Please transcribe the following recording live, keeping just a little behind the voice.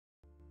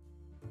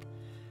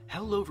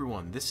Hello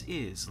everyone, this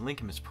is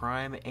Lincoln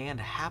Prime, and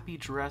happy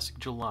Jurassic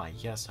July.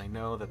 Yes, I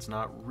know that's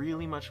not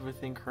really much of a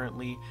thing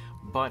currently,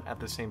 but at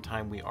the same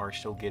time we are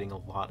still getting a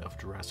lot of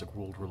Jurassic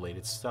World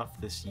related stuff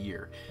this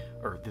year,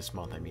 or this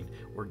month I mean.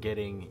 We're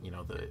getting,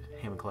 the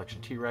Hammond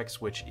Collection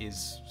T-Rex, which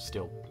is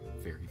still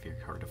very,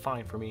 very hard to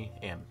find for me,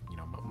 and,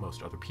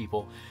 most other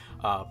people,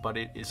 but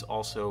it is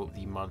also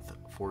the month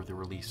for the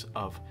release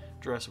of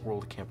Jurassic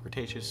World Camp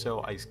Cretaceous,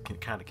 so I can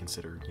kind of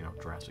consider,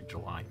 Jurassic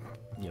July,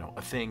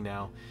 a thing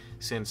now,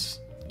 since,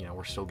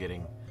 we're still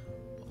getting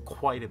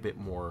quite a bit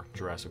more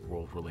Jurassic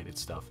World related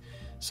stuff.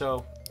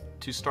 So,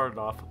 to start it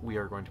off, we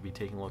are going to be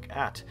taking a look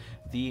at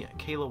the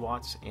Kayla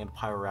Watts and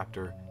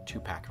Pyroraptor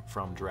 2-pack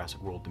from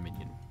Jurassic World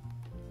Dominion.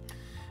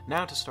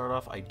 Now, to start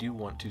off, I do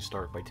want to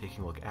start by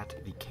taking a look at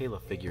the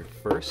Kayla figure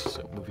first,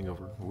 so moving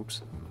over,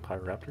 the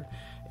Pyroraptor,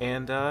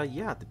 and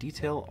yeah, the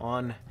detail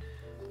on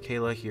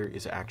Kayla here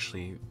is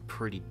actually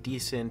pretty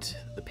decent.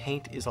 The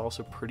paint is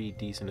also pretty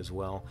decent as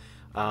well.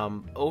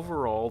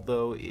 Overall,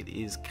 though, it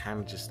is kind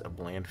of just a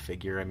bland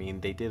figure. I mean,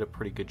 they did a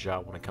pretty good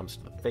job when it comes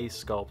to the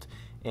face sculpt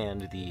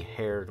and the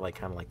hair,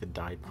 kind of like the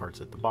dyed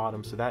parts at the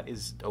bottom, so that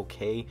is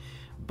okay.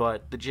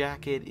 But the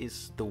jacket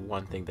is the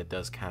one thing that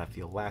does kind of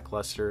feel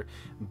lackluster.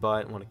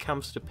 But when it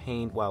comes to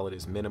paint, while it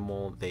is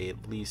minimal, they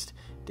at least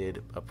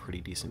did a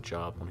pretty decent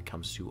job when it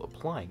comes to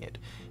applying it.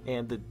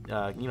 And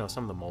the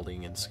some of the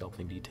molding and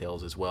sculpting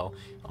details as well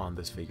on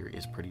this figure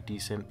is pretty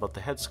decent. But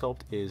the head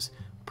sculpt is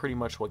pretty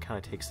much what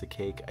kind of takes the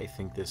cake. I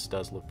think this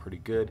does look pretty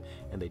good,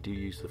 and they do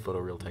use the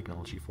photoreal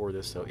technology for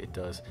this, so it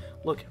does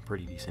look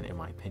pretty decent in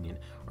my opinion.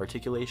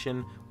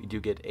 Articulation, we do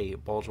get a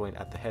ball joint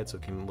at the head, so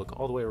it can look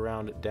all the way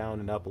around,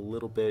 down and up a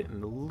little bit,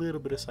 and a little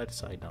bit of side to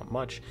side, not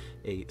much.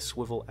 A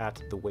swivel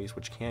at the waist,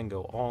 which can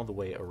go all the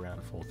way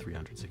around full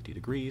 360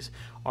 degrees.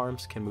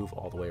 Arms can move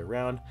all the way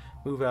around,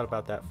 move out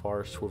about that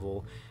far,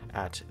 swivel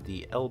at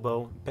the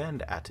elbow,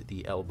 bend at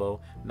the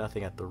elbow,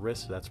 nothing at the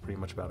wrist, so that's pretty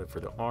much about it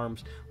for the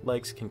arms.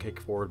 Legs can kick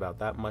forward about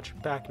that much,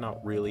 back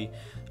not really,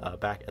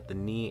 back at the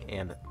knee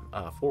and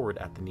forward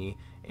at the knee,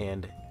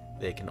 and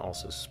they can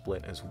also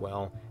split as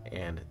well,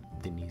 and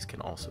the knees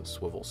can also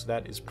swivel. So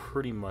that is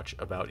pretty much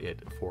about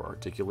it for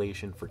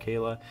articulation for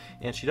Kayla,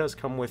 and she does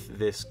come with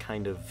this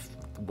kind of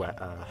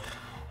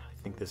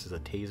I think this is a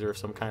taser of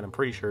some kind, I'm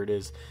pretty sure it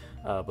is,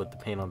 but the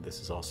paint on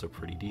this is also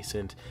pretty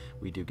decent.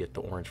 We do get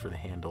the orange for the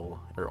handle,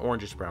 or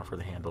orangish brown for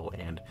the handle,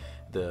 and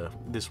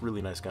this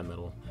really nice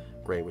gunmetal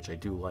gray, which I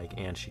do like,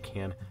 and she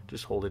can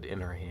just hold it in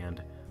her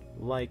hand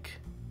like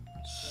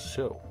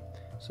so.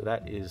 So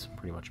that is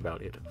pretty much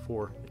about it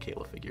for the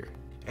Kayla figure.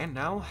 And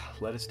now,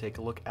 let us take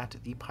a look at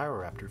the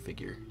Pyroraptor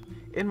figure.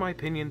 In my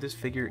opinion, this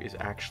figure is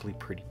actually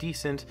pretty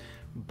decent,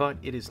 but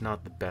it is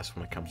not the best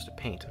when it comes to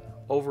paint.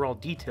 Overall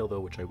detail, though,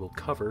 which I will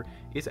cover,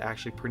 is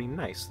actually pretty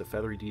nice. The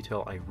feathery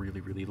detail I really,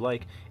 really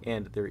like,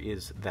 and there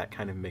is that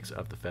kind of mix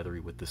of the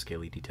feathery with the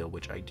scaly detail,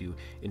 which I do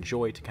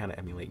enjoy to kind of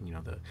emulate,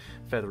 the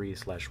feathery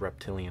 /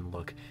 reptilian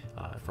look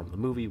from the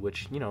movie,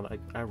 which,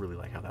 I really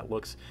like how that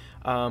looks.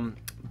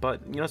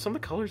 But, some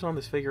of the colors on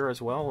this figure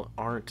as well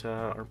aren't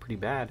pretty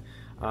bad.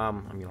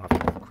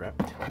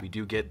 Crap. We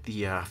do get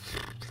the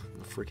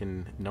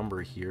freaking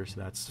number here,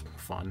 so that's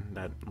fun.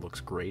 That looks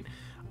great.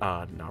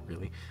 Not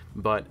really.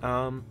 But,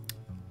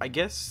 I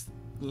guess,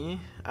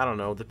 I don't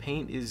know. The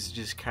paint is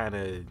just kind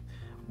of,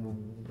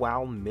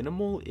 while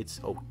minimal, it's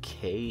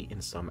okay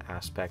in some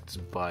aspects,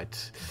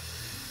 but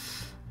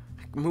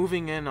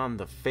moving in on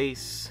the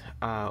face,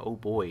 oh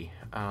boy,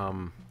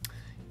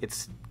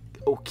 it's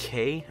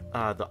okay.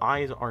 The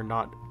eyes are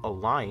not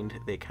aligned.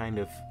 They kind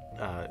of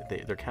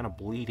they're kind of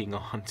bleeding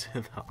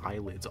onto the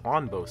eyelids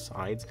on both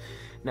sides.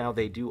 Now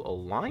they do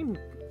align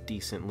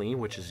decently,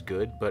 which is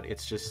good, but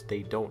it's just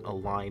they don't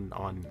align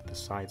on the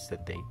sides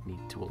that they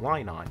need to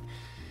align on.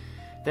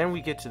 Then we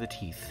get to the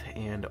teeth,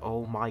 and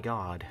oh my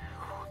god,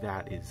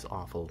 that is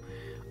awful.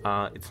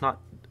 It's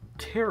not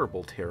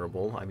terrible.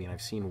 I mean,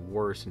 I've seen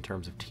worse in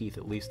terms of teeth.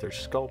 At least they're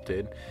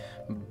sculpted,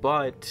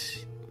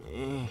 but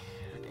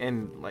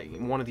and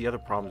one of the other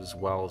problems as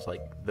well is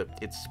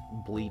it's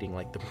bleeding,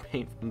 the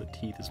paint from the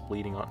teeth is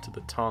bleeding onto the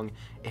tongue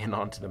and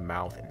onto the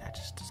mouth, and that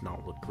just does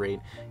not look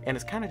great, and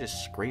it's kind of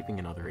just scraping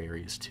in other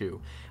areas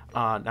too.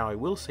 Now I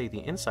will say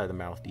the inside of the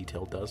mouth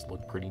detail does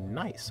look pretty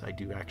nice. I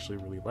do actually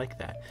really like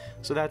that.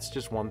 So that's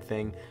just one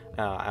thing.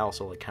 I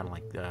also like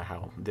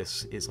how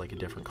this is a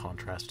different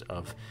contrast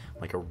of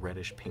a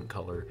reddish pink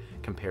color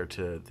compared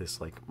to this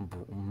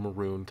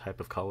maroon type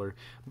of color,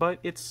 but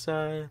it's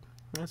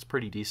that's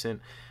pretty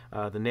decent.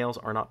 The nails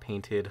are not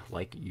painted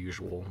like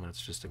usual. That's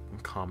just a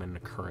common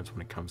occurrence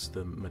when it comes to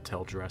the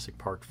Mattel Jurassic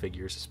Park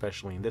figures,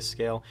 especially in this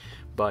scale,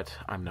 but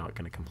I'm not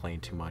going to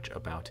complain too much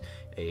about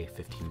a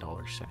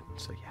 $15 set,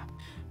 so yeah.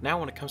 Now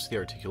when it comes to the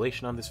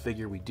articulation on this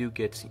figure, we do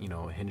get,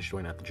 a hinge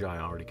joint at the jaw. I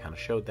already kind of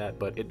showed that,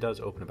 but it does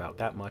open about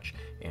that much,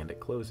 and it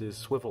closes,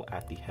 swivel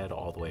at the head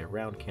all the way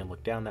around, can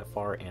look down that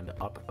far and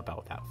up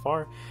about that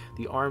far.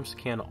 The arms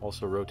can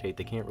also rotate.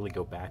 They can't really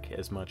go back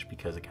as much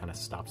because it kind of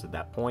stops at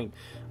that point,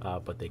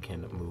 but they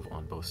can move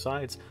on both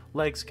sides.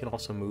 Legs can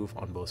also move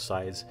on both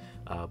sides,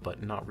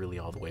 but not really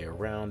all the way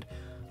around.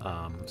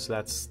 So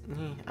that's,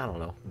 I don't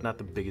know, not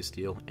the biggest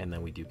deal. And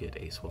then we do get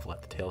a swivel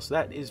at the tail. So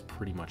that is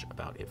pretty much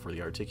about it for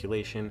the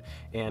articulation.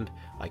 And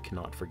I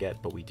cannot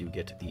forget, but we do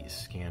get the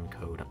scan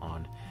code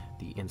on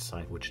the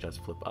inside, which does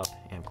flip up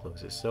and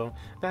closes. So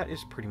that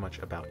is pretty much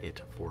about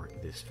it for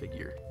this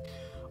figure.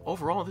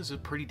 Overall, this is a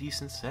pretty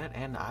decent set,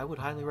 and I would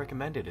highly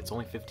recommend it. It's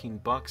only 15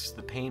 bucks.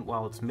 The paint,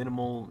 while it's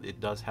minimal, it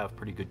does have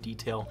pretty good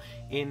detail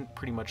in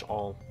pretty much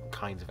all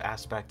kinds of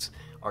aspects.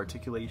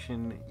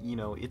 Articulation, you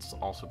know, it's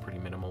also pretty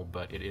minimal,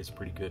 but it is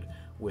pretty good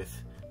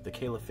with the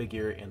Kayla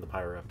figure, and the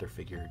Pyroraptor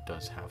figure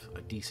does have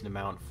a decent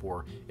amount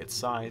for its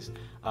size.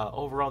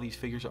 Overall, these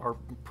figures are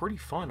pretty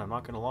fun, I'm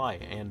not gonna lie,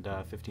 and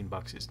 15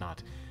 bucks is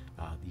not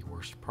the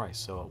worst price.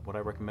 So would I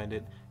recommend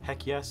it?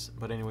 Heck yes.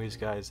 But anyways,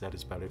 guys, that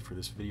is about it for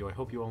this video. I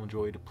hope you all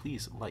enjoyed.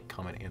 Please like,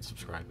 comment, and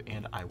subscribe,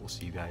 and I will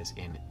see you guys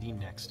in the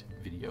next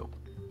video.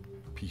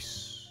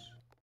 Peace.